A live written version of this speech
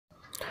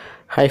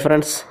Hi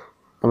friends,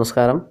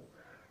 നമസ്കാരം.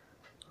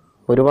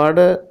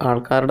 ഒരുപാട്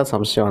ആൾക്കാരുടെ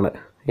സംശയമാണ്,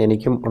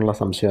 എനിക്കും ഉള്ള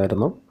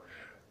സംശയമായിരുന്നു.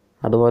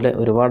 അതുപോലെ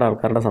ഒരുപാട്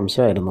ആൾക്കാരുടെ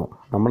സംശയമായിരുന്നു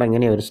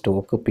നമ്മളെങ്ങനെയാണ് ഒരു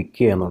സ്റ്റോക്ക് പിക്ക്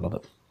ചെയ്യുക എന്നുള്ളത്.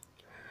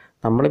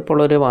 നമ്മളിപ്പോൾ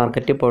ഒരു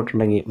മാർക്കറ്റിൽ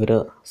പോയിട്ടുണ്ടെങ്കിൽ ഒരു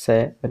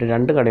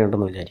രണ്ട്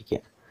കടയുണ്ടെന്ന് വിചാരിക്കുക.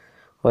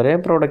 ഒരേ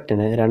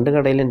പ്രോഡക്റ്റിന് രണ്ട്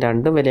കടയിലും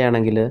രണ്ട്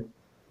വിലയാണെങ്കിൽ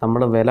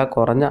നമ്മൾ വില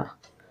കുറഞ്ഞ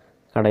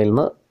കടയിൽ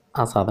നിന്ന്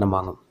ആ സാധനം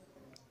വാങ്ങും.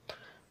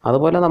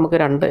 അതുപോലെ നമുക്ക്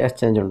രണ്ട്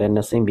എക്സ്ചേഞ്ച് ഉണ്ട്,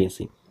 NSEയും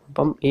BSEയും.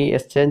 അപ്പം ഈ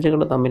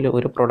എക്സ്ചേഞ്ചുകൾ തമ്മിൽ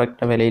ഒരു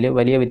പ്രോഡക്റ്റിൻ്റെ വിലയിൽ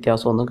വലിയ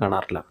വ്യത്യാസമൊന്നും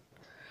കാണാറില്ല.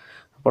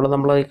 അപ്പോൾ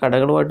നമ്മൾ ഈ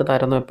കടകളുമായിട്ട്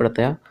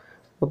താരതമ്യപ്പെടുത്തിയാൽ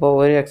ഇപ്പോൾ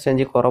ഒരു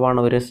എക്സ്ചേഞ്ച് കുറവാണ്,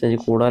 ഒരു എക്സ്ചേഞ്ച്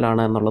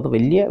കൂടുതലാണ് എന്നുള്ളത്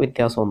വലിയ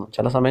വ്യത്യാസമൊന്നും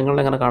ചില സമയങ്ങളിൽ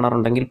അങ്ങനെ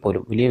കാണാറുണ്ടെങ്കിൽ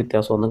പോലും വലിയ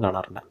വ്യത്യാസമൊന്നും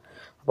കാണാറില്ല.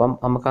 അപ്പം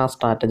നമുക്ക് ആ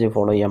സ്ട്രാറ്റജി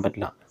ഫോളോ ചെയ്യാൻ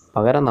പറ്റില്ല.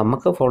 പകരം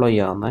നമുക്ക് ഫോളോ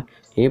ചെയ്യാവുന്ന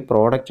ഈ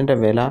പ്രോഡക്റ്റിൻ്റെ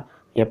വില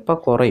എപ്പോൾ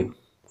കുറയും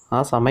ആ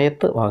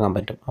സമയത്ത് വാങ്ങാൻ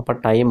പറ്റും. അപ്പോൾ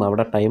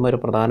അവിടെ ടൈം ഒരു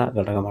പ്രധാന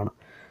ഘടകമാണ്.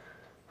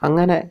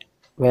 അങ്ങനെ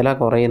വില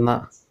കുറയുന്ന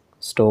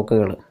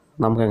സ്റ്റോക്കുകൾ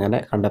നമുക്കങ്ങനെ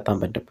കണ്ടെത്താൻ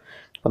പറ്റും.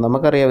 അപ്പോൾ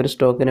നമുക്കറിയാം ഒരു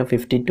സ്റ്റോക്കിന്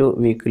 52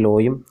 വീക്ക്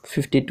ലോയും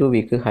 52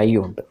 വീക്ക്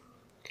ഹൈയും ഉണ്ട്.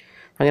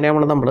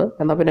 അങ്ങനെയാകുമ്പോൾ നമ്മൾ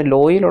എന്നാൽ പിന്നെ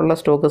ലോയിലുള്ള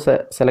സ്റ്റോക്ക്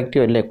സെലക്ട്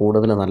ചെയ്യുമല്ലേ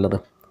കൂടുതൽ നല്ലത്.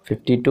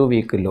 52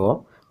 വീക്ക് ലോ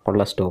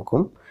ഉള്ള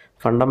സ്റ്റോക്കും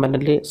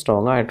ഫണ്ടമെൻ്റലി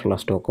സ്ട്രോങ് ആയിട്ടുള്ള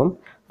സ്റ്റോക്കും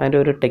അതിൻ്റെ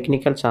ഒരു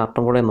ടെക്നിക്കൽ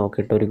ചാർട്ടും കൂടെ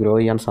നോക്കിയിട്ട് ഒരു ഗ്രോ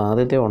ചെയ്യാൻ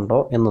സാധ്യതയുണ്ടോ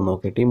എന്ന്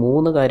നോക്കിയിട്ട് ഈ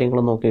മൂന്ന് കാര്യങ്ങൾ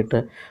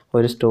നോക്കിയിട്ട്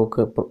ഒരു സ്റ്റോക്ക്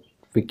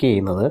പിക്ക്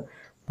ചെയ്യുന്നത്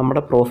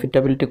നമ്മുടെ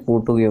പ്രോഫിറ്റബിലിറ്റി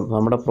കൂട്ടുകയും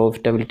നമ്മുടെ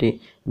പ്രോഫിറ്റബിലിറ്റി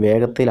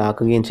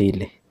വേഗത്തിലാക്കുകയും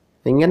ചെയ്യില്ലേ.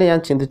 ഇങ്ങനെ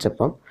ഞാൻ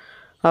ചിന്തിച്ചപ്പം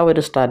ആ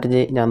ഒരു സ്ട്രാറ്റജി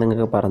ഞാൻ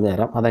നിങ്ങൾക്ക്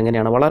പറഞ്ഞുതരാം.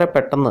 അതെങ്ങനെയാണ് വളരെ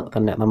പെട്ടെന്ന്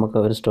തന്നെ നമുക്ക്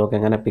ഒരു സ്റ്റോക്ക്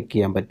എങ്ങനെ പിക്ക്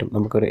ചെയ്യാൻ പറ്റും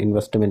നമുക്കൊരു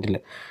ഇൻവെസ്റ്റ്മെൻറ്റിൽ.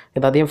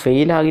 ഇതധികം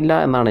ഫെയിലാകില്ല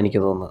എന്നാണ് എനിക്ക്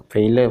തോന്നുന്നത്.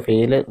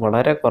 ഫെയിൽ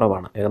വളരെ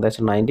കുറവാണ്.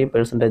 ഏകദേശം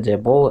 90%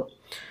 എബോവ്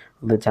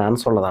ഇത്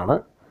ചാൻസ് ഉള്ളതാണ്.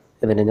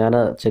 ഇതിന് ഞാൻ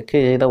ചെക്ക്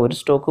ചെയ്ത ഒരു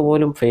സ്റ്റോക്ക്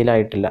പോലും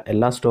ഫെയിലായിട്ടില്ല.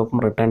 എല്ലാ സ്റ്റോക്കും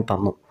റിട്ടേൺ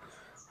തന്നു.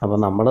 അപ്പോൾ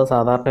നമ്മൾ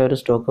സാധാരണ ഒരു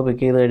സ്റ്റോക്ക്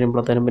പിക്ക് ചെയ്ത്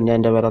കഴിയുമ്പോഴത്തേനും പിന്നെ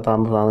അതിൻ്റെ വില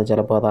താന്ന്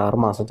ചിലപ്പോൾ അത് 6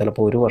 മാസം,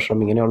 ചിലപ്പോൾ 1 വർഷം,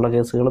 ഇങ്ങനെയുള്ള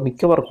കേസുകൾ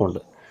മിക്കവർക്കും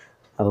ഉണ്ട്.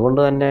 അതുകൊണ്ട്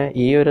തന്നെ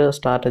ഈ ഒരു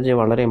സ്ട്രാറ്റജി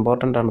വളരെ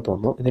ഇമ്പോർട്ടൻ്റ് ആണെന്ന്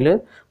തോന്നുന്നു. ഇതിൽ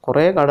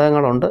കുറേ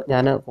ഘടകങ്ങളുണ്ട്.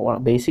 ഞാൻ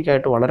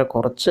ബേസിക്കായിട്ട് വളരെ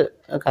കുറച്ച്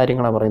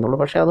കാര്യങ്ങളാണ് പറയുന്നുള്ളൂ,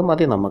 പക്ഷേ അത്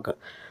മതി നമുക്ക്.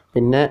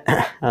 പിന്നെ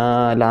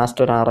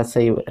ലാസ്റ്റ് ഒരു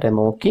RSI വരെ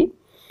നോക്കി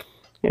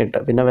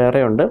പിന്നെ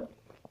വേറെയുണ്ട്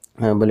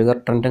ബുലിഗർ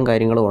ട്രെൻഡും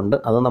കാര്യങ്ങളും ഉണ്ട്.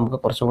 അത് നമുക്ക്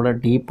കുറച്ചും കൂടെ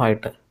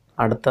ഡീപ്പായിട്ട്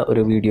അടുത്ത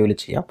ഒരു വീഡിയോയിൽ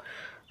ചെയ്യാം.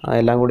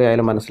 എല്ലാം കൂടി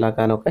ആയാലും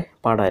മനസ്സിലാക്കാനൊക്കെ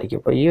പാടായിരിക്കും.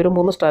 അപ്പോൾ ഈ ഒരു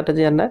 3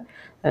 സ്ട്രാറ്റജി തന്നെ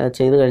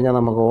ചെയ്ത് കഴിഞ്ഞാൽ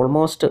നമുക്ക്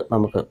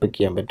പിക്ക്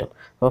ചെയ്യാൻ പറ്റും.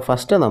 അപ്പോൾ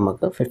ഫസ്റ്റ്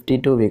നമുക്ക്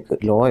 52 വീക്ക്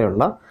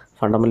ലോയുള്ള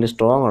ഫണ്ടമെൻ്റലി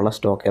സ്ട്രോങ് ഉള്ള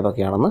സ്റ്റോക്ക്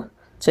ഏതൊക്കെയാണെന്ന്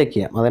ചെക്ക്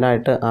ചെയ്യാം.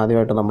 അതിനായിട്ട്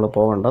ആദ്യമായിട്ട് നമ്മൾ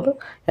പോകേണ്ടത്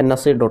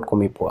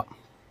NSE.com പോവാം.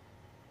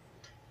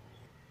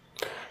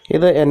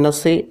 ഇത്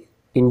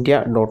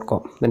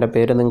NSEindia.com, ഇതിൻ്റെ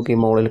പേര് നിങ്ങൾക്ക് ഈ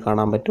മുകളിൽ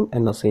കാണാൻ പറ്റും.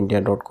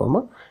 NSEindia.com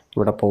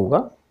ഇവിടെ പോവുക.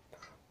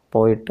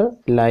 പോയിട്ട്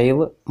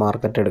ലൈവ്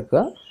മാർക്കറ്റ്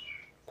എടുക്കുക.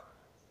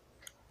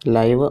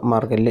 ലൈവ്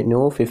മാർക്കറ്റിൽ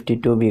new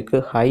 52 week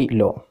high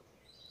low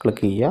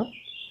click ചെയ്യുക.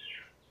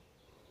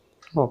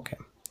 ഓക്കെ,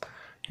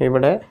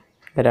 ഇവിടെ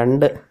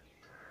രണ്ട്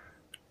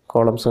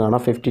കോളംസ്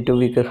കാണാം. 52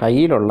 വീക്ക്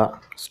ഹൈയിലുള്ള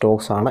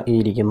സ്റ്റോക്സാണ് ഈ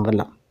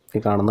ഇരിക്കുന്നതെല്ലാം, ഈ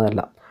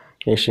കാണുന്നതെല്ലാം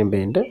ഏഷ്യൻ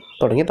പെയിൻറ്റ്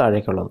തുടങ്ങി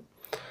താഴേക്കുള്ളത്.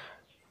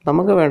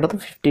 നമുക്ക് വേണ്ടത്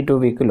 52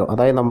 വീക്ക് ലോ,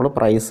 അതായത് നമ്മൾ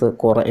പ്രൈസ്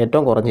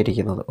ഏറ്റവും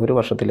കുറഞ്ഞിരിക്കുന്നത്, ഒരു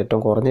വർഷത്തിൽ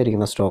ഏറ്റവും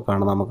കുറഞ്ഞിരിക്കുന്ന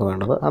സ്റ്റോക്കാണ് നമുക്ക്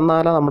വേണ്ടത്.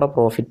 എന്നാലേ നമ്മുടെ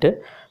പ്രോഫിറ്റ്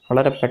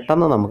വളരെ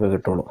പെട്ടെന്ന് നമുക്ക്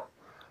കിട്ടുള്ളൂ.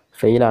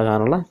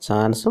 ഫെയിലാകാനുള്ള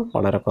ചാൻസും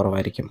വളരെ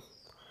കുറവായിരിക്കും.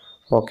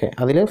 ഓക്കെ,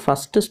 അതിൽ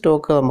ഫസ്റ്റ്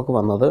സ്റ്റോക്ക് നമുക്ക്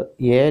വന്നത്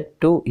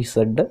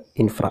A2Z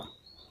ഇൻഫ്ര.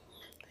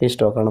 ഈ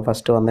സ്റ്റോക്കാണ്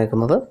ഫസ്റ്റ്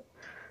വന്നേക്കുന്നത്.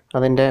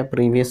 അതിൻ്റെ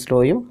പ്രീവിയസ്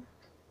ലോയും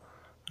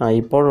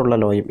ഇപ്പോഴുള്ള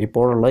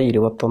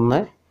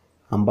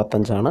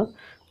 21.55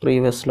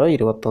 പ്രീവിയസ് ലോ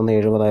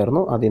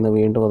 21.70 അതിൽ നിന്ന്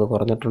വീണ്ടും അത്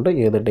കുറഞ്ഞിട്ടുണ്ട്.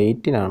 ഏത്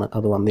ഡേറ്റിനാണ്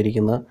അത്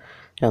വന്നിരിക്കുന്നത്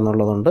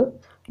എന്നുള്ളതുണ്ട്.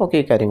 ഓക്കെ,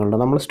 ഈ കാര്യങ്ങളുണ്ട്.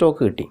 നമ്മൾ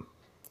സ്റ്റോക്ക്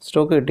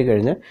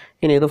കിട്ടിക്കഴിഞ്ഞ്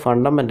ഇനി ഇത്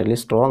ഫണ്ടമെൻ്റലി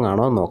സ്ട്രോങ്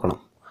ആണോ എന്ന് നോക്കണം.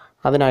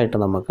 അതിനായിട്ട്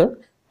നമുക്ക്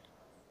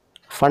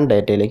ഫണ്ട്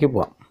ഡേറ്റയിലേക്ക്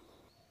പോവാം.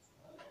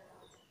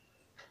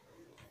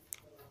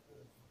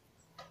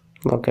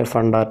 Okay,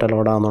 fund data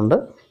ലോഡാകുന്നുണ്ട്.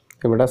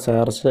 ഇവിടെ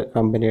സെർച്ച്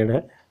കമ്പനിയുടെ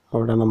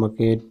അവിടെ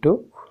നമുക്ക്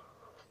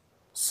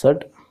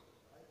A2Z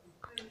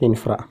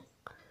ഇൻഫ്ര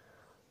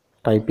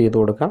ടൈപ്പ് ചെയ്ത്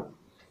കൊടുക്കാം.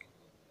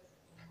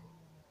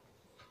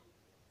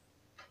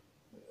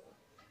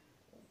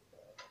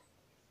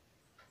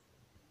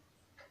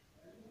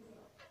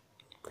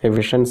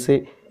 എഫിഷ്യൻസി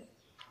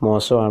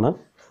മോശമാണ്,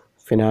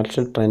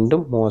 ഫിനാൻഷ്യൽ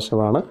ട്രെൻഡും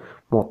മോശമാണ്,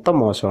 മൊത്തം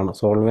മോശമാണ്.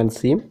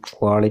 സോൾവൻസിയും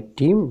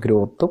ക്വാളിറ്റിയും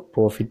ഗ്രോത്തും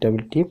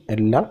പ്രോഫിറ്റബിലിറ്റിയും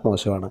എല്ലാം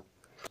മോശമാണ്.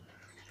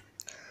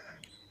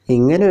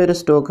 ഇങ്ങനെ ഒരു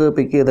സ്റ്റോക്ക്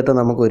പിക്ക് ചെയ്തിട്ട്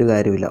നമുക്കൊരു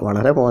കാര്യമില്ല.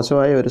 വളരെ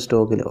മോശമായ ഒരു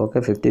സ്റ്റോക്കിൽ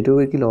 52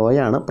 വീക്ക്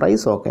ലോയാണ്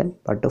പ്രൈസ്,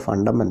 ബട്ട്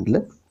ഫണ്ടമെൻ്റൽ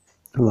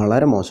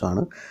വളരെ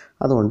മോശമാണ്.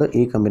 അതുകൊണ്ട്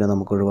ഈ കമ്പനി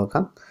നമുക്ക്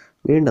ഒഴിവാക്കാം.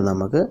 വീണ്ടും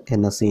നമുക്ക്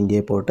NSE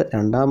ഇന്ത്യയിൽ പോയിട്ട്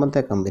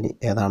രണ്ടാമത്തെ കമ്പനി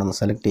ഏതാണെന്ന്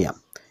സെലക്ട് ചെയ്യാം.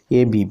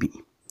 ABB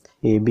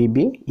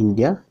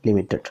India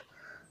limited.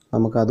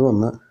 നമുക്കതും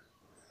ഒന്ന്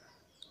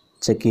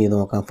ചെക്ക് ചെയ്ത്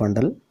നോക്കാം.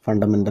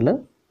 Fundamental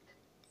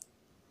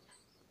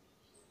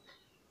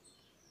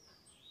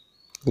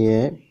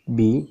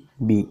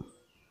ABB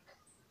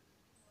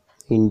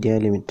India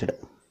limited.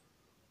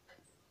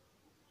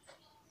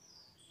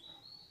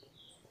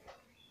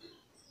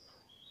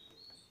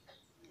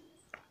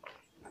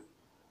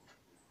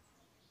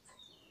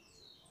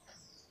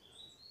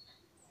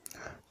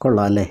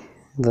 കൊള്ളാം അല്ലേ?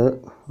 ഇത്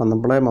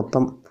വന്നപ്പോഴേ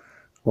മൊത്തം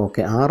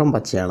ഓക്കെ, 6ഉം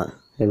പച്ചയാണ്,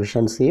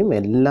 എഫിഷ്യൻസിയും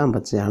എല്ലാം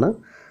പച്ചയാണ്.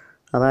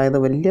 അതായത്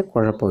വലിയ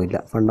കുഴപ്പമില്ല,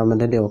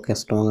 ഫണ്ടമെൻ്റലി ഓക്കെ,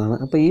 സ്ട്രോങ് ആണ്.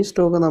 അപ്പോൾ ഈ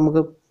സ്റ്റോക്ക്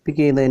നമുക്ക് പിക്ക്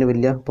ചെയ്യുന്നതിന്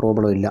വലിയ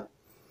പ്രോബ്ലം ഇല്ല.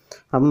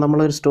 അപ്പം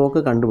നമ്മളൊരു സ്റ്റോക്ക്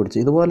കണ്ടുപിടിച്ചു.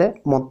 ഇതുപോലെ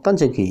മൊത്തം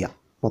ചെക്ക്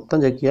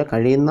ചെയ്യുക,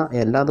 കഴിയുന്ന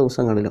എല്ലാ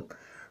ദിവസങ്ങളിലും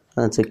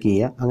ചെക്ക്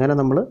ചെയ്യുക. അങ്ങനെ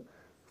നമ്മൾ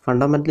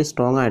ഫണ്ടമെൻ്റലി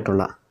സ്ട്രോങ്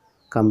ആയിട്ടുള്ള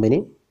കമ്പനി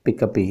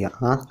പിക്കപ്പ്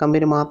ചെയ്യുക. ആ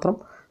കമ്പനി മാത്രം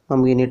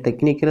നമുക്കിനി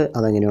ടെക്നിക്കൽ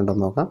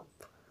അതെങ്ങനെയുണ്ടെന്ന് നോക്കാം.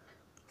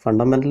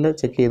 ഫണ്ടമെൻ്റൽ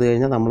ചെക്ക് ചെയ്ത്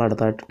കഴിഞ്ഞാൽ നമ്മൾ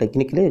അടുത്തായിട്ട്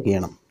ടെക്നിക്കൽ ചെക്ക്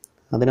ചെയ്യണം.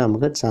 അതിന്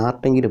നമുക്ക്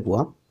ചാർട്ടിങ്ങിൽ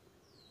പോവാം.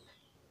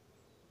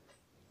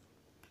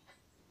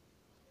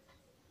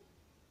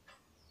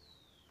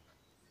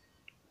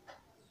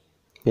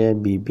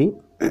 ABB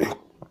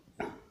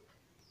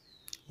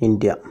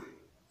India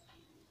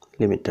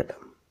limited.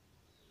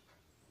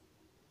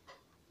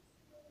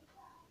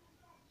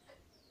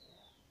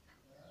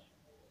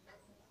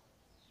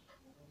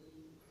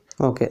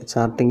 ഓക്കെ,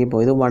 ചാർട്ടിങ്ങിൽ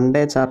പോയി. ഇത് 1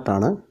 ഡേ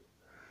ചാർട്ടാണ്.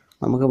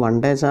 നമുക്ക് 1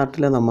 ഡേ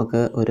ചാർട്ടിൽ നമുക്ക്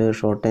ഒരു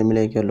ഷോർട്ട്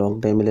ടൈമിലേക്കോ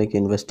ലോങ് ടൈമിലേക്കോ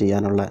ഇൻവെസ്റ്റ്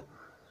ചെയ്യാനുള്ള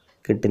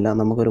കിട്ടില്ല.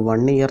 നമുക്കൊരു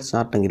 1 ഇയർ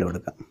ചാർട്ടെങ്കിലും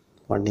എടുക്കാം.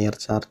 1 ഇയർ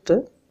ചാർട്ട്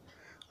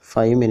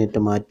 5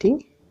 മിനിറ്റ് മാറ്റി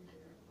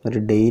ഒരു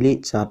ഡെയിലി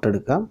ചാർട്ട്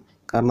എടുക്കാം.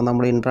 കാരണം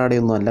നമ്മൾ ഇൻട്രാഡേ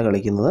ഒന്നും അല്ല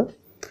കളിക്കുന്നത്.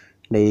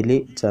 ഡെയിലി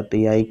ചാർട്ട്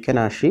ഈ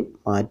ഐക്കനാഷി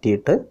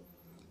മാറ്റിയിട്ട്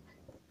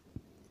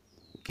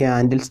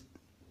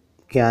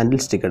ക്യാൻഡിൽ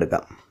സ്റ്റിക്ക്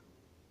എടുക്കാം.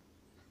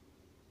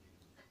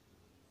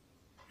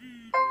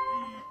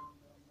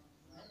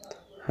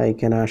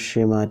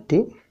 ഐക്കനാഷി മാറ്റി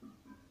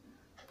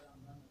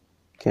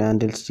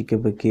ക്യാൻഡിൽ സ്റ്റിക്ക്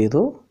പിക്ക്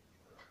ചെയ്തു.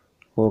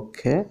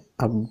 ഓക്കെ,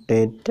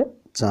 അപ്ഡേറ്റ്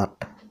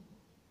ചാർട്ട്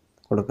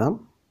കൊടുക്കാം.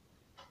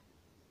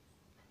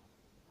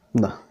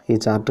 ഇതാ ഈ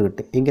ചാർട്ട്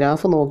കിട്ടി. ഈ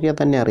ഗ്രാഫ് നോക്കിയാൽ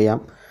തന്നെ അറിയാം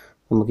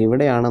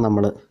നമുക്കിവിടെയാണ്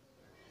നമ്മൾ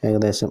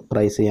ഏകദേശം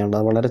പ്രൈസ്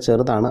ചെയ്യേണ്ടത്. വളരെ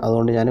ചെറുതാണ്,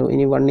 അതുകൊണ്ട് ഞാൻ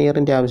ഇനി 1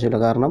 ഇയറിൻ്റെ ആവശ്യമില്ല.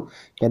 കാരണം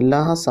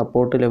എല്ലാ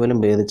സപ്പോർട്ട് ലെവലും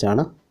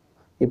ഭേദിച്ചാണ്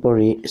ഇപ്പോൾ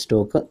ഈ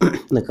സ്റ്റോക്ക്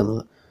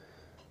നിൽക്കുന്നത്.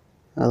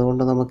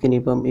 അതുകൊണ്ട്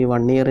നമുക്കിനിയിപ്പം ഈ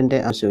 1 ഇയറിൻ്റെ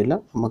ആവശ്യമില്ല.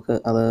 നമുക്ക്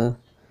അത്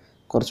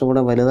കുറച്ചും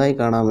കൂടെ വലുതായി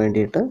കാണാൻ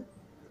വേണ്ടിയിട്ട്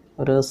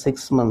ഒരു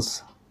 6 മന്ത്സ്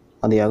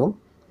മതിയാകും.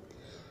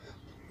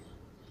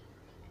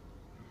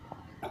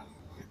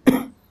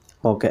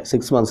 ഓക്കെ,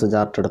 6 മന്ത്സ്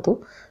ചാർട്ട് എടുത്തു.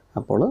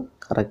 അപ്പോൾ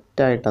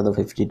കറക്റ്റായിട്ട് അത്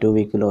 52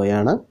 വീക്ക്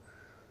ലോയാണ്.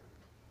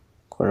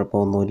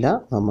 കുഴപ്പമൊന്നുമില്ല,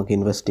 നമുക്ക്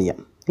ഇൻവെസ്റ്റ് ചെയ്യാം.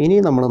 ഇനി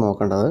നമ്മൾ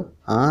നോക്കേണ്ടത്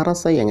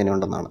RSI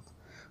എങ്ങനെയുണ്ടെന്നാണ്.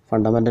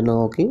 ഫണ്ടമെൻ്റൽ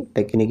നോക്കി,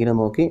 ടെക്നിക്കൽ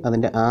നോക്കി,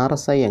 അതിൻ്റെ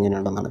RSI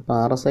എങ്ങനെയുണ്ടെന്നാണ്. ഇപ്പോൾ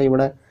RSI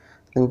ഇവിടെ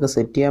നിങ്ങൾക്ക്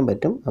സെറ്റ് ചെയ്യാൻ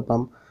പറ്റും.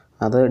 അപ്പം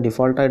അത്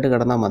ഡിഫോൾട്ടായിട്ട്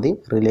കിടന്നാൽ മതി.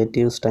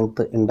 റിലേറ്റീവ്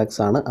സ്ട്രെങ്ത്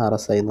ഇൻഡെക്സ് ആണ്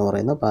RSI എന്ന്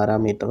പറയുന്നത്.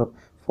 പാരാമീറ്റർ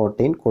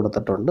 14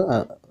 കൊടുത്തിട്ടുണ്ട്,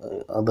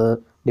 അത്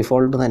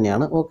ഡിഫോൾട്ട്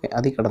തന്നെയാണ്. ഓക്കെ,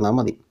 അതിൽ കിടന്നാൽ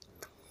മതി.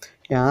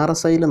 ഈ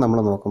RSIയിൽ നമ്മൾ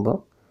നോക്കുമ്പോൾ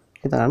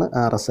ഇതാണ്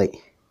RSI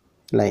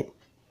ലൈൻ.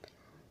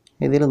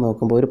 ഇതിൽ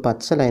നോക്കുമ്പോൾ ഒരു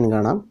പച്ച ലൈൻ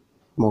കാണാം,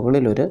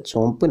 മുകളിലൊരു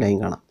ചുവപ്പ് ലൈൻ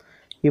കാണാം.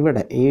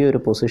 ഇവിടെ ഈ ഒരു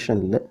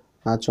പൊസിഷനിൽ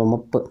ആ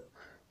ചുമപ്പ്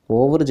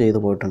ഓവർ ചെയ്ത്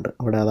പോയിട്ടുണ്ട്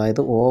ഇവിടെ.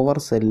 അതായത് ഓവർ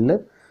സെല്ല്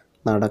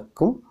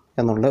നടക്കും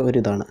എന്നുള്ള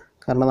ഒരിതാണ്.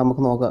 കാരണം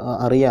നമുക്ക്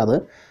അറിയാതെ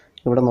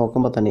ഇവിടെ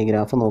നോക്കുമ്പോൾ തന്നെ, ഈ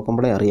ഗ്രാഫ്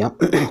നോക്കുമ്പോഴേ അറിയാം,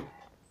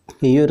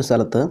 ഈ ഒരു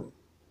സ്ഥലത്ത്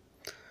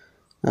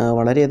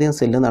വളരെയധികം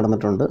സെല്ല്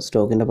നടന്നിട്ടുണ്ട്,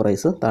 സ്റ്റോക്കിൻ്റെ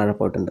പ്രൈസ് താഴെ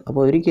പോയിട്ടുണ്ട്.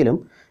 അപ്പോൾ ഒരിക്കലും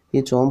ഈ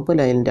ചുവപ്പ്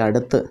ലൈനിൻ്റെ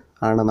അടുത്ത്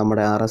ആണ്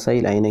നമ്മുടെ RSI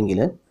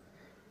ലൈനെങ്കിൽ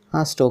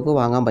ആ സ്റ്റോക്ക്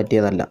വാങ്ങാൻ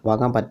പറ്റിയതല്ല,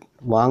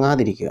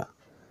 വാങ്ങാതിരിക്കുക.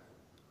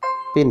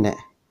 പിന്നെ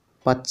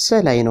പച്ച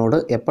ലൈനോട്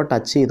എപ്പോൾ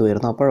ടച്ച് ചെയ്ത്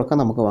വരുന്നു അപ്പോഴൊക്കെ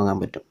നമുക്ക് വാങ്ങാൻ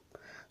പറ്റും.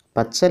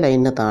 പച്ച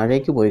ലൈനിന്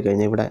താഴേക്ക് പോയി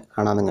കഴിഞ്ഞാൽ ഇവിടെ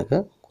കാണാൻ നിങ്ങൾക്ക്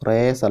കുറേ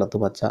സ്ഥലത്ത്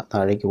പച്ച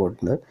താഴേക്ക്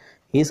പോയിട്ടുണ്ട്.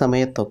 ഈ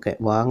സമയത്തൊക്കെ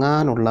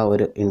വാങ്ങാനുള്ള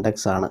ഒരു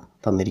ഇൻഡെക്സാണ്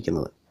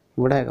തന്നിരിക്കുന്നത്.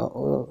 ഇവിടെ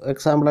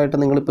എക്സാമ്പിളായിട്ട്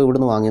നിങ്ങളിപ്പോൾ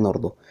ഇവിടുന്ന് വാങ്ങിയെന്ന്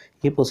ഓർത്തു,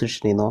 ഈ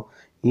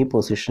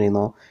പൊസിഷനിൽ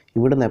നിന്നോ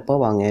ഇവിടുന്ന് എപ്പോൾ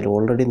വാങ്ങിയാലും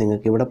ഓൾറെഡി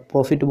നിങ്ങൾക്ക് ഇവിടെ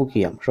പ്രോഫിറ്റ് ബുക്ക്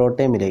ചെയ്യാം. ഷോർട്ട്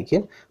ടൈമിലേക്ക്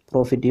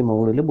പ്രോഫിറ്റ് ഈ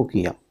മുകളിൽ ബുക്ക്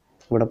ചെയ്യാം.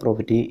 ഇവിടെ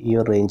പ്രോഫിറ്റ് ഈ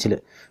ഒരു റേഞ്ചിൽ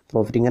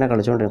പ്രോഫിറ്റ് ഇങ്ങനെ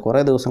കളിച്ചുകൊണ്ടിരിക്കും.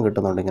 കുറേ ദിവസം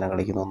കിട്ടുന്നുണ്ട് ഇങ്ങനെ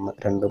കളിക്കുന്നു. 1,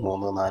 2,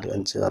 3, 4,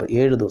 5, 6,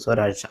 7 ദിവസം,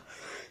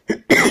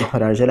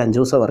 ഒരാഴ്ചയിൽ 5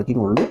 ദിവസം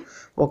വർക്കിംഗ് ഉള്ളൂ.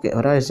 ഓക്കെ,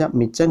 ഒരാഴ്ച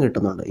മിച്ചം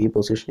കിട്ടുന്നുണ്ട് ഈ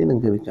പൊസിഷനിൽ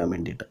നിങ്ങൾക്ക് വിൽക്കാൻ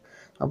വേണ്ടിയിട്ട്.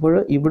 അപ്പോൾ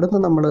ഇവിടുന്ന്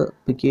നമ്മൾ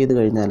പിക്ക് ചെയ്ത്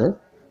കഴിഞ്ഞാൽ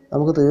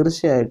നമുക്ക്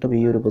തീർച്ചയായിട്ടും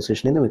ഈ ഒരു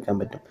പൊസിഷനിൽ നിന്ന് വിൽക്കാൻ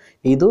പറ്റും.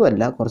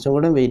 ഇതുമല്ല, കുറച്ചും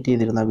കൂടെ വെയിറ്റ്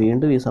ചെയ്തിരുന്നാൽ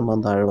വീണ്ടും ഈ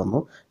സംഭവം താഴെ വന്നു,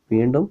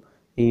 വീണ്ടും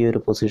ഈ ഒരു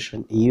പൊസിഷൻ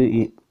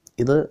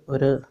ഇത്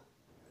ഒരു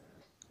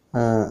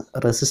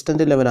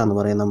റെസിസ്റ്റൻ്റ് ലെവലാണെന്ന്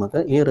പറയാം. നമുക്ക്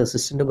ഈ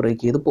റെസിസ്റ്റൻ്റ്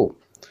ബ്രേക്ക് ചെയ്ത് പോകും.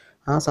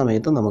 ആ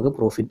സമയത്ത് നമുക്ക്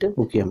പ്രോഫിറ്റ്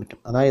ബുക്ക് ചെയ്യാൻ പറ്റും.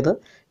 അതായത്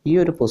ഈ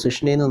ഒരു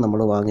പൊസിഷനിൽ നിന്ന്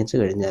നമ്മൾ വാങ്ങിച്ചു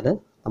കഴിഞ്ഞാൽ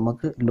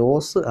നമുക്ക്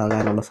ലോസ്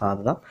ആകാനുള്ള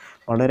സാധ്യത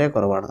വളരെ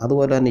കുറവാണ്.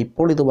 അതുപോലെ തന്നെ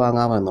ഇപ്പോൾ ഇത്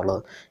വാങ്ങാമോ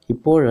എന്നുള്ളത്,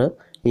 ഇപ്പോൾ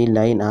ഈ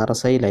ലൈൻ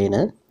RSI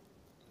ലൈന്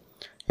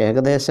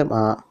ഏകദേശം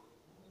ആ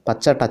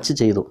പച്ച ടച്ച്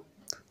ചെയ്തു.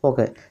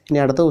 ഓക്കെ, ഇനി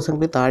അടുത്ത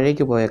ദിവസങ്ങളിൽ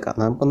താഴേക്ക് പോയേക്കാം.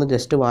 നമുക്കൊന്ന്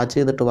ജസ്റ്റ് വാച്ച്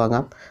ചെയ്തിട്ട്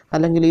വാങ്ങാം.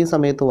 അല്ലെങ്കിൽ ഈ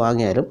സമയത്ത്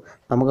വാങ്ങിയാലും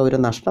നമുക്ക് ഒരു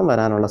നഷ്ടം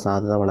വരാനുള്ള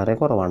സാധ്യത വളരെ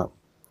കുറവാണ്.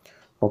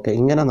 ഓക്കെ,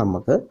 ഇങ്ങനെ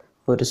നമുക്ക്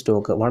ഒരു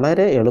സ്റ്റോക്ക്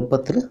വളരെ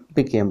എളുപ്പത്തിൽ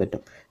പിക്ക് ചെയ്യാൻ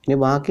പറ്റും. ഇനി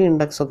ബാക്കി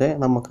ഇൻഡെക്സൊക്കെ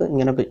നമുക്ക്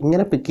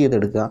ഇങ്ങനെ പിക്ക്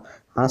ചെയ്തെടുക്കുക,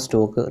 ആ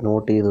സ്റ്റോക്ക്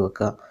നോട്ട് ചെയ്ത്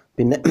വെക്കുക.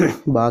 പിന്നെ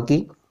ബാക്കി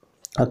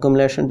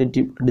അക്കുമുലേഷൻ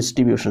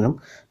ഡിസ്ട്രിബ്യൂഷനും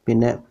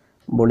പിന്നെ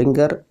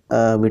ബൊളിംഗർ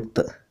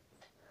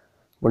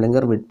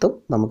വിഡ്ത്തും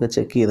നമുക്ക്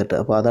ചെക്ക് ചെയ്തിട്ട്,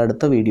 അപ്പോൾ അത്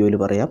അടുത്ത വീഡിയോയിൽ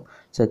പറയാം.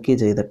 ചെക്ക്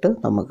ചെയ്തിട്ട്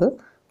നമുക്ക്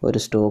ഒരു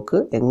സ്റ്റോക്ക്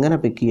എങ്ങനെ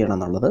പിക്ക് ചെയ്യണം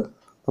എന്നുള്ളത്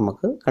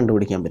നമുക്ക്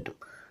കണ്ടുപിടിക്കാൻ പറ്റും.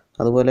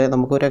 അതുപോലെ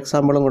നമുക്കൊരു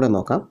എക്സാമ്പിളും കൂടെ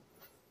നോക്കാം.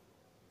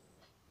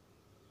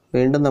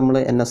 വീണ്ടും നമ്മൾ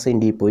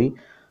NSE പോയി.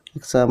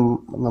 എക്സാം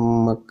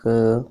നമുക്ക്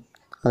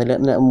അതിൽ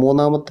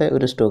മൂന്നാമത്തെ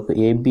ഒരു സ്റ്റോക്ക്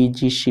ABG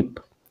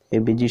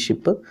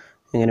ഷിപ്പ്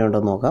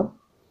എങ്ങനെയുണ്ടെന്ന് നോക്കാം.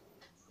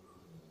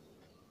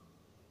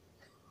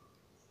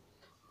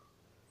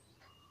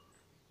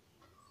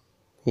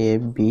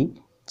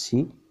 ABG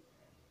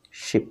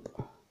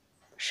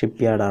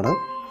ship യാർഡാണ്.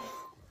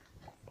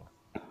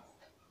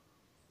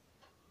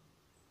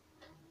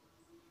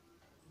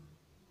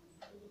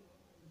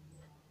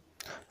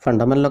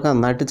 ഫണ്ടമെൻ്റലൊക്കെ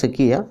നന്നായിട്ട് ചെക്ക്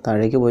ചെയ്യുക.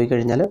 താഴേക്ക് പോയി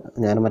കഴിഞ്ഞാൽ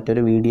ഞാൻ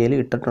മറ്റൊരു വീഡിയോയിൽ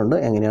ഇട്ടിട്ടുണ്ട്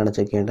എങ്ങനെയാണ്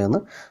ചെക്ക് ചെയ്യേണ്ടതെന്ന്.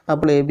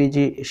 അപ്പോൾ ABG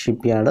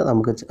ഷിപ്പ് യാർഡ്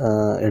നമുക്ക്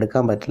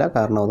എടുക്കാൻ പറ്റില്ല,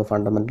 കാരണം അത്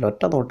ഫണ്ടമെൻ്റൽ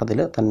ഒറ്റ നോട്ടത്തിൽ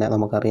തന്നെ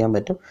നമുക്കറിയാൻ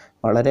പറ്റും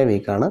വളരെ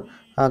വീക്കാണ്.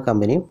 ആ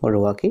കമ്പനിയും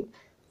ഒഴിവാക്കി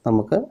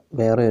നമുക്ക്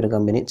വേറെ ഒരു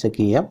കമ്പനി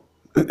ചെക്ക് ചെയ്യാം.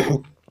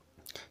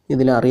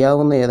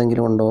 ഇതിലറിയാവുന്ന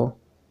ഏതെങ്കിലും ഉണ്ടോ?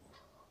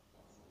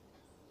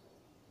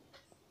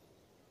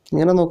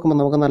 ഇങ്ങനെ നോക്കുമ്പോൾ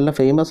നമുക്ക് നല്ല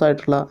ഫേമസ്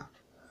ആയിട്ടുള്ള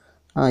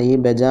ഈ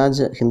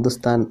ബജാജ്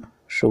ഹിന്ദുസ്ഥാൻ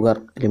ഷുഗർ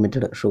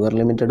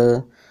ലിമിറ്റഡ്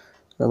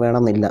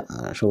വേണമെന്നില്ല.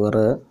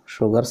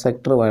 ഷുഗർ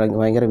സെക്ടർ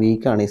ഭയങ്കര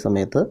വീക്കാണ് ഈ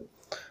സമയത്ത്.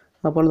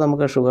 അപ്പോൾ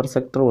നമുക്ക് ഷുഗർ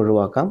സെക്ടർ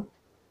ഒഴിവാക്കാം.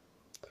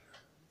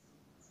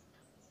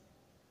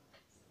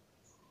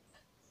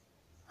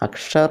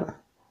 അക്ഷർ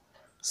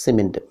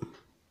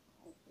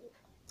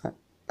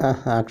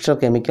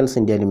കെമിക്കൽസ്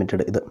ഇന്ത്യ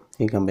ലിമിറ്റഡ്,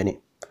 ഈ കമ്പനി.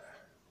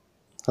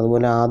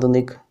 അതുപോലെ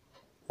ആധുനിക്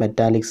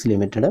മെറ്റാലിക്സ്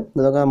ലിമിറ്റഡ്,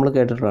 ഇതൊക്കെ നമ്മൾ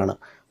കേട്ടിട്ടുള്ളതാണ്.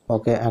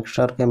 ഓക്കെ,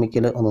 അക്ഷർ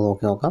കെമിക്കൽ ഒന്ന്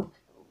നോക്കി നോക്കാം.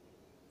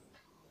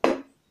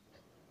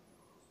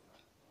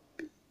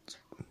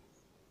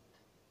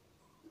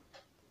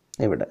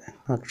 ഇവിടെ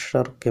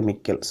Akshar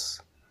chemicals.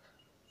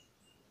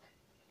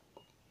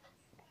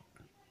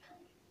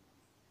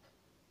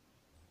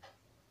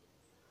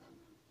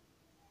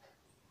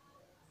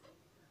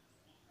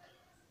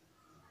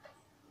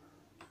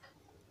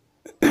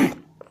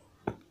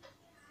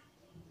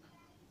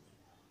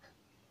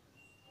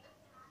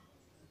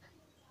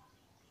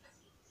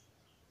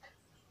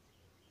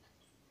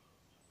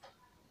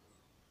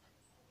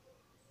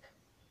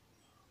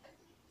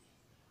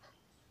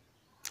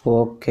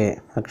 Okay,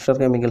 Akshar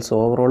chemicals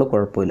overall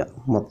കുഴപ്പമില്ല,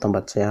 മൊത്തം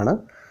പച്ചയാണ്,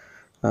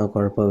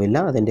 കുഴപ്പമില്ല.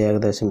 അതിൻ്റെ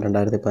ഏകദേശം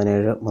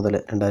 2017 മുതൽ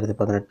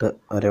 2018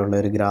 വരെയുള്ള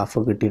ഒരു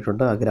ഗ്രാഫ്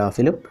കിട്ടിയിട്ടുണ്ട്. ആ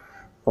ഗ്രാഫിലും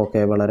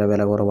ഓക്കെ വളരെ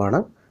വില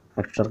കുറവാണ്.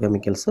 അക്ഷർ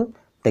കെമിക്കൽസ്.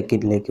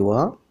 ടെക്കിനിലേക്ക്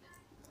പോവാം.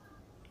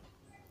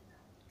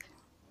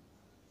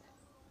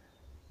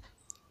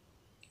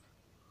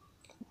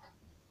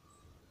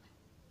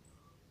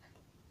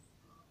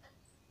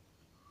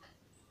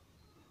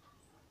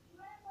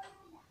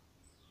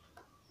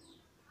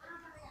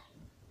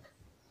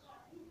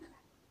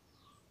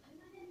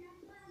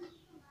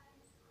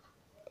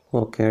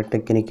 ഓക്കെ,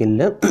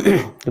 ടെക്നിക്കലിൽ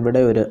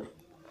ഇവിടെ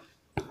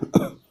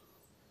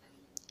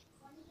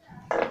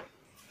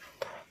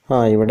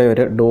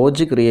ഒരു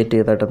ഡോജ് ക്രിയേറ്റ്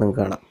ചെയ്തതായിട്ട് നിങ്ങൾക്ക്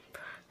കാണാം.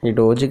 ഈ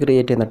ഡോജ്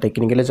ക്രിയേറ്റ് ചെയ്യുന്ന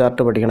ടെക്നിക്കൽ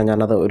ചാർട്ട് പഠിക്കണം,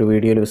 ഞാനത് ഒരു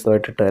വീഡിയോയിൽ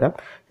വിശദമായിട്ട് ഇട്ട് തരാം.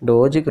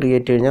 ഡോജ്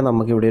ക്രിയേറ്റ് കഴിഞ്ഞാൽ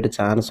നമുക്കിവിടെ ഒരു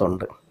ചാൻസ്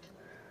ഉണ്ട്.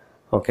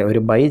 ഓക്കെ,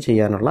 ഒരു ബൈ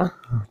ചെയ്യാനുള്ള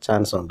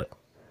ചാൻസ് ഉണ്ട്.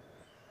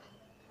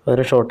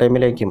 ഒരു ഷോർട്ട്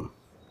ടൈമിലേക്കും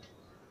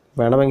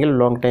വേണമെങ്കിൽ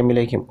ലോങ്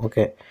ടൈമിലേക്കും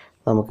ഒക്കെ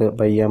നമുക്ക്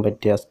ബൈ ചെയ്യാൻ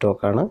പറ്റിയ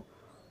സ്റ്റോക്കാണ്.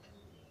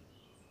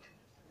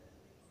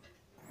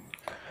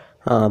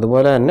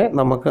 അതുപോലെ തന്നെ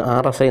നമുക്ക്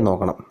RSI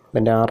നോക്കണം.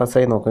 ഇതിൻ്റെ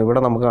RSI നോക്കാം. ഇവിടെ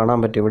നമുക്ക് കാണാൻ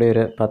പറ്റും, ഇവിടെ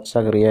ഒരു പച്ച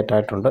ക്രിയേറ്റ്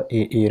ആയിട്ടുണ്ട്.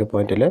 ഈ ഒരു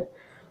പോയിന്റിൽ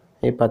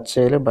ഈ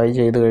പച്ചയിൽ ബൈ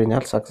ചെയ്ത്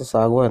കഴിഞ്ഞാൽ സക്സസ്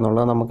ആകുമോ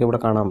എന്നുള്ളത് നമുക്കിവിടെ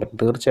കാണാൻ പറ്റും.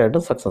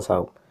 തീർച്ചയായിട്ടും സക്സസ്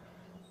ആകും.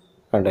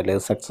 കണ്ടില്ലേ,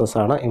 സക്സസ്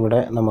ആണ്. ഇവിടെ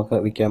നമുക്ക്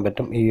വിൽക്കാൻ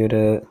പറ്റും. ഈ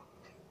ഒരു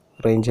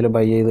റേഞ്ചിൽ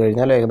ബൈ ചെയ്ത്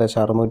കഴിഞ്ഞാൽ ഏകദേശം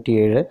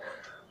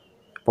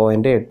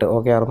 607.8.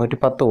 ഓക്കെ,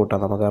 610 കൂട്ടാം.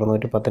 നമുക്ക്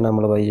 610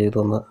 നമ്മൾ ബൈ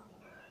ചെയ്തൊന്ന്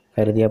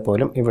കരുതിയാൽ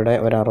പോലും ഇവിടെ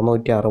ഒരു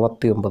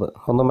 669,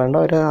 ഒന്നും വേണ്ട,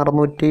 ഒരു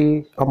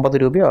 650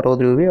 രൂപയോ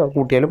 60 രൂപയോ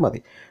കൂട്ടിയാലും മതി.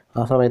 ആ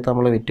സമയത്ത്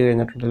നമ്മൾ വിറ്റ്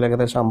കഴിഞ്ഞിട്ടുണ്ടെങ്കിൽ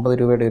ഏകദേശം 50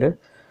 രൂപയുടെ ഒരു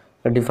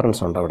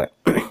ഡിഫറൻസ് ഉണ്ട് അവിടെ.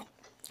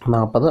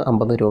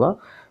 40-50 രൂപ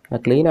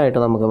ക്ലീനായിട്ട്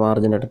നമുക്ക്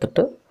മാർജിൻ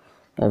എടുത്തിട്ട്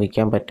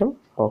വിൽക്കാൻ പറ്റും.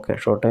 ഓക്കെ,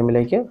 ഷോർട്ട്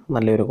ടൈമിലേക്ക്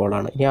നല്ലൊരു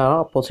കോളാണ്. ഇനി ആ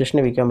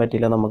പൊസിഷന് വിൽക്കാൻ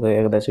പറ്റില്ല, നമുക്ക്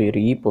ഏകദേശം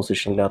ഈ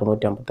പൊസിഷനിൽ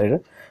 657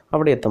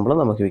 അവിടെ എത്തുമ്പോൾ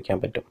നമുക്ക് വിൽക്കാൻ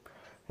പറ്റും.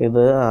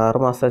 ഇത് 6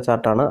 മാസത്തെ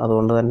ചാർട്ടാണ്.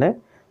 അതുകൊണ്ട് തന്നെ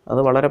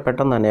അത് വളരെ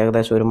പെട്ടെന്ന് തന്നെ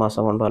ഏകദേശം 1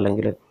 മാസം കൊണ്ടോ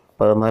അല്ലെങ്കിൽ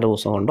 14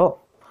 ദിവസം കൊണ്ടോ,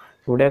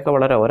 ഇവിടെയൊക്കെ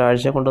വളരെ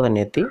ഒരാഴ്ച കൊണ്ട് തന്നെ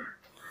എത്തി.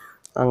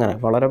 അങ്ങനെ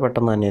വളരെ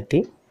പെട്ടെന്ന് തന്നെ എത്തി.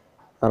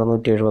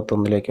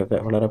 671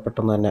 വളരെ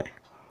പെട്ടെന്ന് തന്നെ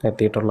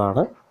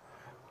എത്തിയിട്ടുള്ളതാണ്.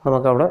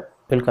 നമുക്കവിടെ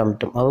വിൽക്കാൻ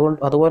പറ്റും.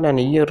 അതുപോലെ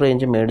തന്നെ ഈ ഒരു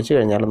റേഞ്ച് മേടിച്ച്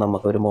കഴിഞ്ഞാൽ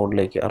നമുക്കൊരു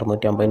മോഡിലേക്ക്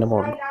 650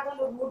 മോഡൽ.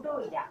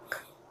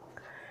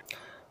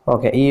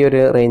 ഓക്കെ, ഈ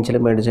ഒരു റേഞ്ചിൽ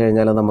മേടിച്ച്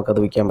കഴിഞ്ഞാൽ നമുക്കത്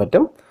വിൽക്കാൻ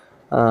പറ്റും.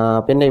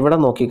 പിന്നെ ഇവിടെ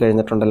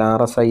നോക്കിക്കഴിഞ്ഞിട്ടുണ്ടല്ലോ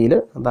RSIയിൽ,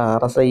 അത്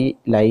RSI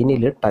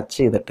ലൈനിൽ ടച്ച്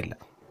ചെയ്തിട്ടില്ല.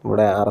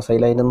 ഇവിടെ RSI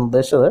ലൈൻ എന്ന്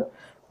ഉദ്ദേശിച്ചത്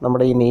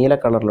നമ്മുടെ ഈ നീല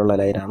കളറിലുള്ള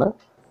ലൈനാണ്.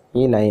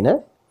 ഈ ലൈന്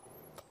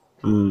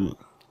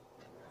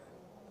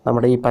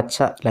നമ്മുടെ ഈ പച്ച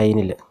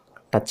ലൈനിൽ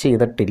ടച്ച്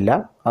ചെയ്തിട്ടില്ല.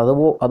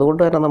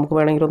 അതുകൊണ്ട് തന്നെ നമുക്ക്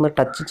വേണമെങ്കിൽ ഒന്ന്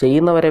ടച്ച്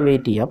ചെയ്യുന്നവരെ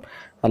വെയിറ്റ് ചെയ്യാം.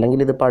 അല്ലെങ്കിൽ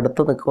ഇതിപ്പോൾ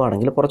അടുത്ത്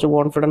നിൽക്കുകയാണെങ്കിൽ കുറച്ച്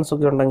കോൺഫിഡൻസ്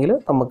ഒക്കെ ഉണ്ടെങ്കിൽ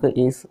നമുക്ക്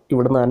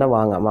ഇവിടുന്ന് തന്നെ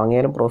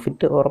വാങ്ങിയാലും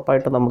പ്രോഫിറ്റ്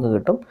ഉറപ്പായിട്ട് നമുക്ക്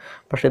കിട്ടും.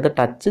 പക്ഷേ ഇത്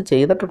ടച്ച്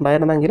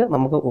ചെയ്തിട്ടുണ്ടായിരുന്നെങ്കിൽ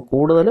നമുക്ക്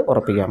കൂടുതൽ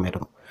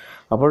ഉറപ്പിക്കാമായിരുന്നു.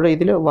 അപ്പോൾ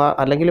ഇതിൽ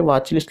അല്ലെങ്കിൽ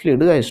വാച്ച് ലിസ്റ്റിൽ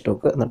ഇടുക ഈ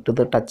സ്റ്റോക്ക്, എന്നിട്ട്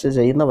ഇത് ടച്ച്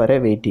ചെയ്യുന്ന വരെ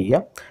വെയിറ്റ്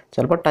ചെയ്യുക.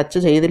 ചിലപ്പോൾ ടച്ച്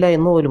ചെയ്തില്ല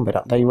എന്ന് പോലും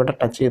വരാം. ഇവിടെ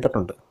ടച്ച്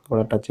ചെയ്തിട്ടുണ്ട്.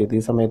 ഇവിടെ ടച്ച് ചെയ്ത്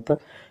ഈ സമയത്ത്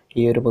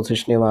ഈ ഒരു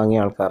പൊസിഷനിൽ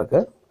വാങ്ങിയ ആൾക്കാർക്ക്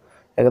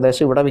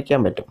ഏകദേശം ഇവിടെ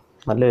വിൽക്കാൻ പറ്റും,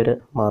 നല്ലൊരു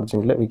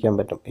മാർജിനിൽ വിൽക്കാൻ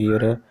പറ്റും. ഈ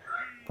ഒരു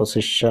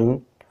പൊസിഷൻ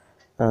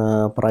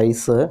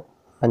പ്രൈസ്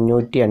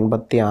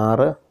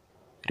 586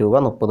 രൂപ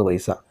 30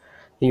 പൈസ.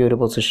 ഈ ഒരു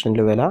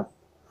പൊസിഷനിൽ വില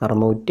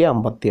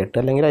 658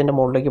 അല്ലെങ്കിൽ അതിൻ്റെ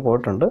മുകളിലേക്ക്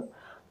പോയിട്ടുണ്ട്.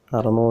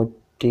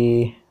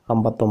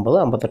 659,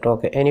 58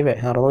 ഓക്കെ. എനിവേ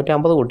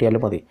 650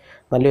 കൂട്ടിയാലും മതി.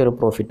 നല്ലൊരു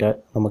പ്രോഫിറ്റ്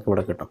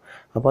നമുക്കിവിടെ കിട്ടും.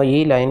 അപ്പോൾ ഈ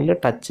ലൈനിൽ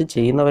ടച്ച്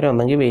ചെയ്യുന്നവരെ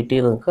ഒന്നെങ്കിൽ വെയിറ്റ്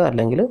ചെയ്ത് നിൽക്കുക,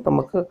 അല്ലെങ്കിൽ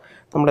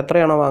നമ്മൾ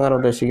എത്രയാണോ വാങ്ങാൻ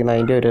ഉദ്ദേശിക്കുന്നത്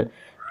അതിൻ്റെ ഒരു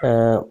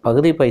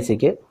പകുതി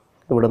പൈസയ്ക്ക്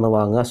ഇവിടെ നിന്ന്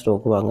വാങ്ങുക,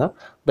 സ്റ്റോക്ക് വാങ്ങുക.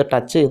 ഇത്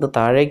ടച്ച് ചെയ്ത്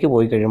താഴേക്ക്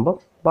പോയി കഴിയുമ്പോൾ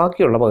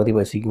ബാക്കിയുള്ള പകുതി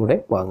പൈസയ്ക്ക് കൂടെ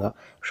വാങ്ങുക.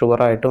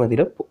 ഷുവറായിട്ടും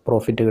ഇതിൽ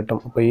പ്രോഫിറ്റ് കിട്ടും.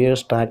 അപ്പോൾ ഈ ഒരു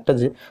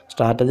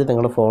സ്ട്രാറ്റജി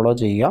നിങ്ങൾ ഫോളോ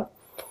ചെയ്യുക.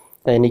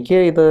 എനിക്ക്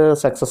ഇത്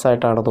സക്സസ്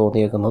ആയിട്ടാണ്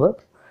തോന്നിയേക്കുന്നത്.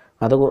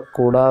 അത്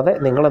കൂടാതെ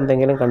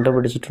നിങ്ങളെന്തെങ്കിലും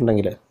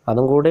കണ്ടുപിടിച്ചിട്ടുണ്ടെങ്കിൽ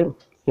അതും കൂടി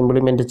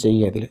ഇംപ്ലിമെൻറ്റ്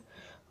ചെയ്യുക. ഇതിൽ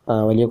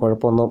വലിയ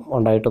കുഴപ്പമൊന്നും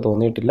ഉണ്ടായിട്ട്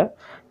തോന്നിയിട്ടില്ല.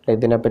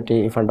 ഇതിനെപ്പറ്റി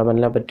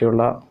ഫണ്ടമെൻ്റലിനെ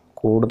പറ്റിയുള്ള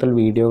കൂടുതൽ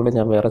വീഡിയോകൾ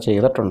ഞാൻ വേറെ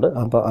ചെയ്തിട്ടുണ്ട്.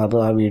 അപ്പോൾ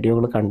ആ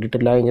വീഡിയോകൾ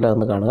കണ്ടിട്ടില്ല എങ്കിൽ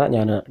അതൊന്ന് കാണുക.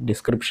 ഞാൻ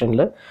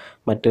ഡിസ്ക്രിപ്ഷനിൽ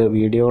മറ്റ്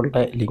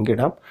വീഡിയോകളുടെ ലിങ്ക്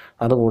ഇടാം.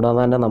 അതുകൂടാതെ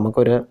തന്നെ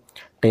നമുക്കൊരു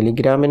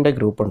ടെലിഗ്രാമിൻ്റെ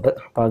ഗ്രൂപ്പുണ്ട്.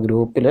 അപ്പോൾ ആ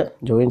ഗ്രൂപ്പിൽ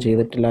ജോയിൻ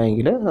ചെയ്തിട്ടില്ല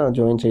എങ്കിൽ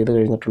ജോയിൻ ചെയ്ത്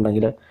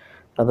കഴിഞ്ഞിട്ടുണ്ടെങ്കിൽ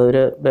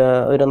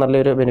അതൊരു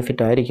നല്ലൊരു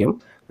ബെനിഫിറ്റ് ആയിരിക്കും.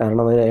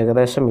 കാരണം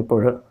ഏകദേശം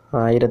ഇപ്പോൾ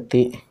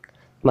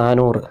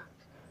 1400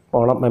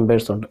 ഓളം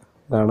മെമ്പേഴ്സുണ്ട്.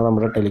 ഇതാണ്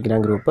നമ്മുടെ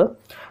ടെലിഗ്രാം ഗ്രൂപ്പ്.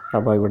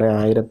 അപ്പോൾ ഇവിടെ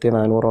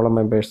 1400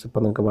 മെമ്പേഴ്സ്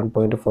ഇപ്പോൾ നിങ്ങൾക്ക്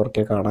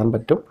 1.4K കാണാൻ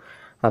പറ്റും.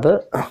 അത്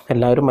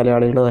എല്ലാവരും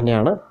മലയാളികൾ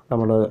തന്നെയാണ്.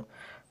 നമ്മൾ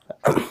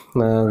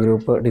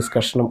ഗ്രൂപ്പ്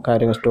ഡിസ്കഷനും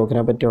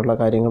സ്റ്റോക്കിനെ പറ്റിയുള്ള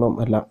കാര്യങ്ങളും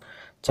എല്ലാം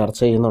ചർച്ച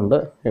ചെയ്യുന്നുണ്ട്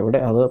ഇവിടെ.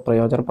 അത്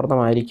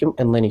പ്രയോജനപ്രദമായിരിക്കും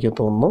എന്നെനിക്ക്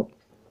തോന്നുന്നു.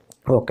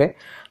 ഓക്കെ,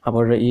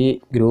 അപ്പോൾ ഈ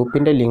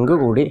ഗ്രൂപ്പിൻ്റെ ലിങ്ക്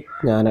കൂടി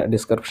ഞാൻ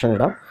ഡിസ്ക്രിപ്ഷനിൽ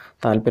ഇടാം.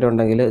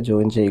 താല്പര്യമുണ്ടെങ്കിൽ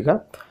ജോയിൻ ചെയ്യുക.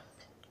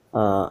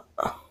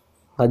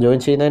 ജോയിൻ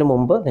ചെയ്യുന്നതിന്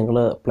മുമ്പ് നിങ്ങൾ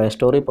പ്ലേ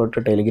സ്റ്റോറിൽ പോയിട്ട്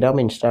ടെലിഗ്രാം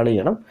ഇൻസ്റ്റാൾ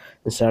ചെയ്യണം.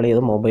 ഇൻസ്റ്റാൾ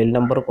ചെയ്ത് മൊബൈൽ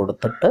നമ്പർ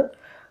കൊടുത്തിട്ട്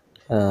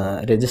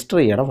രജിസ്റ്റർ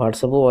ചെയ്യണം.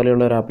 വാട്സപ്പ്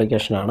പോലെയുള്ള ഒരു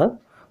ആപ്ലിക്കേഷനാണ്.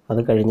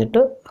 അത്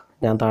കഴിഞ്ഞിട്ട്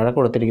ഞാൻ താഴെ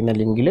കൊടുത്തിരിക്കുന്ന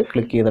ലിങ്കിൽ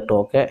ക്ലിക്ക് ചെയ്തിട്ട്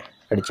ഓക്കെ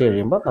അടിച്ചു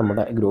കഴിയുമ്പോൾ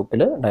നമ്മുടെ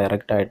ഗ്രൂപ്പിൽ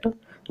ഡയറക്റ്റായിട്ട്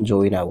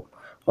ജോയിൻ ആകും.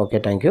 Okay,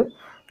 thank you.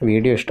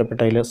 Video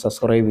ഇഷ്ടപ്പെട്ടതിൽ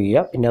subscribe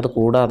ചെയ്യുക. പിന്നെ അത്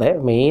കൂടാതെ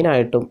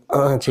മെയിനായിട്ടും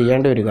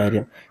ചെയ്യേണ്ട ഒരു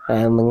കാര്യം,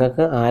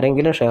 നിങ്ങൾക്ക്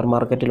ആരെങ്കിലും ഷെയർ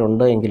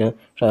മാർക്കറ്റിലുണ്ട് എങ്കിൽ,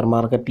 ഷെയർ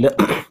മാർക്കറ്റിൽ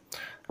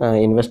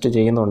ഇൻവെസ്റ്റ്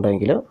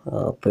ചെയ്യുന്നുണ്ടെങ്കിൽ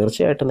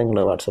തീർച്ചയായിട്ടും നിങ്ങൾ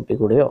വാട്സപ്പിൽ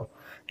കൂടെയോ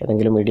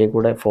ഏതെങ്കിലും മീഡിയയിൽ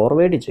കൂടെ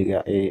ഫോർവേഡ് ചെയ്യുക.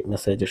 ഈ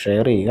മെസ്സേജ്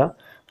ഷെയർ ചെയ്യുക.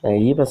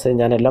 ഈ മെസ്സേജ്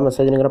ഞാൻ എല്ലാ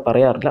മെസ്സേജിനും ഇങ്ങനെ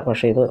പറയാറില്ല,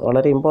 പക്ഷേ ഇത്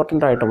വളരെ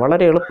ഇമ്പോർട്ടൻ്റ് ആയിട്ടും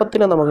വളരെ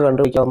എളുപ്പത്തിൽ നമുക്ക്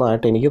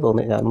കണ്ടുപിടിക്കാവുന്നതായിട്ട് എനിക്ക്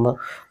തോന്നി. ഞാനൊന്ന്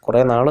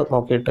കുറേ നാൾ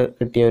നോക്കിയിട്ട്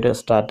കിട്ടിയ ഒരു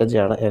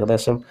സ്ട്രാറ്റജിയാണ്.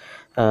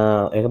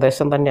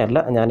 ഏകദേശം തന്നെയല്ല,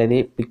 ഞാനിത്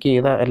പിക്ക്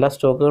ചെയ്ത എല്ലാ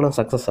സ്റ്റോക്കുകളും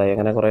സക്സസ് ആയി.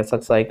 അങ്ങനെ കുറേ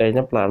സക്സസ് ആയി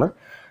കഴിഞ്ഞപ്പോഴാണ്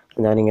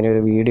ഞാനിങ്ങനെ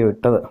ഒരു വീഡിയോ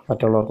ഇട്ടത്.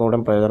 മറ്റുള്ളവർക്കും കൂടെ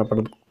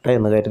പ്രയോജനപ്പെടുത്തട്ടെ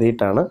എന്ന്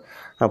കരുതിയിട്ടാണ്.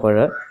 അപ്പോൾ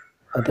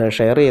അത്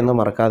ഷെയർ ചെയ്യുന്നത്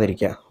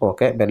മറക്കാതിരിക്കുക.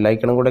 ഓക്കെ,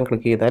 ബെല്ലൈക്കണും കൂടെ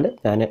ക്ലിക്ക് ചെയ്താൽ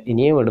ഞാൻ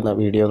ഇനിയും ഇടുന്ന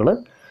വീഡിയോകൾ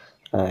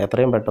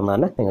എത്രയും പെട്ടെന്ന്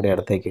തന്നെ നിങ്ങളുടെ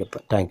അടുത്തേക്ക്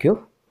എത്തും. Thank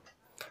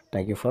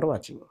you for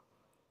watching.